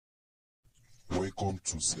Welcome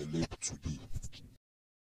to Celeb Today.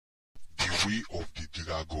 The Way of the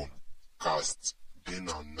Dragon cast Then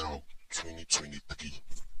and Now 2023.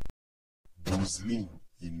 Boslin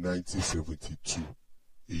in 1972,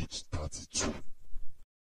 age 32.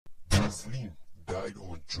 Boslin died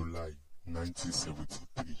on July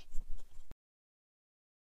 1973.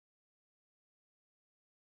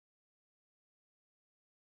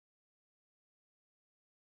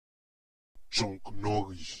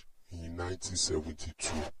 Norris in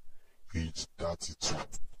 1972, age 32.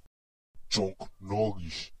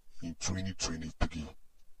 Norris in 2023,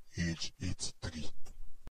 age 83.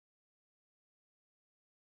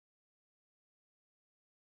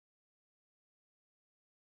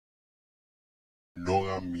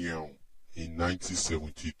 Nora Miao in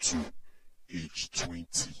 1972, age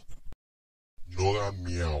 20. Nora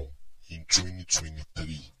Miao in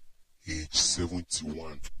 2023, age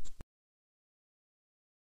 71.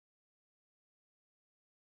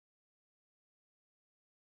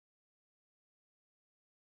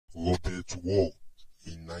 Robert Wall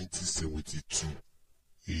in 1972,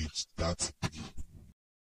 age 33.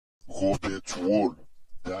 Robert Wall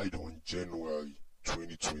died on January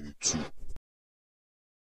 2022.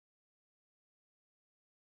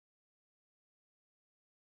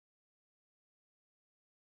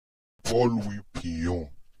 Wei Ping-ao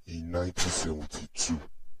in 1972,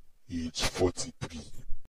 age 43.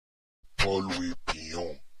 Wei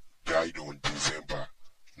Ping-ao died on December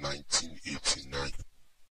 1989.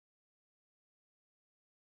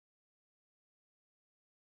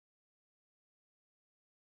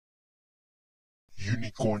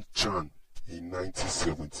 Unicorn Chan in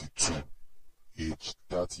 1972, age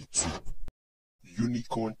 32.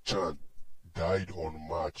 Unicorn Chan died on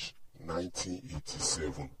March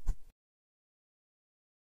 1987.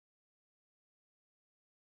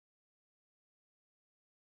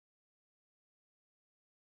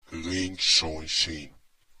 Huang Tsung-hsing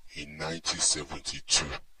in 1972,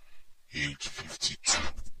 age 52.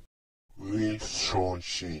 Huang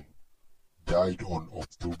Tsung-hsing died on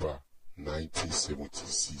October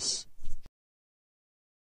 1976.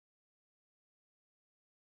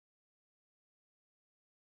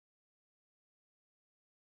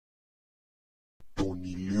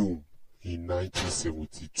 Tony Leung in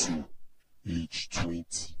 1972, age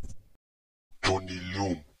 20. Tony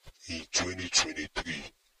Leung in 2023,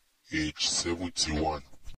 age 71.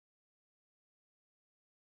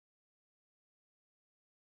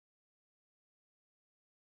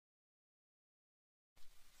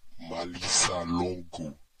 Malisa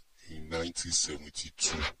Longo in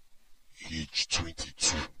 1972, age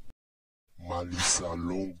 22. Malisa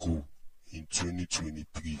Longo in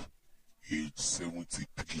 2023, age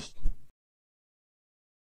 73.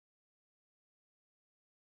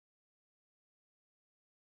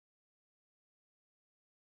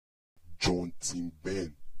 Jon T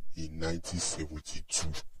Benn in 1972,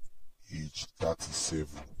 age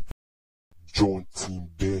 37. Jon T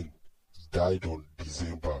Benn died on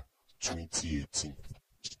December 2018.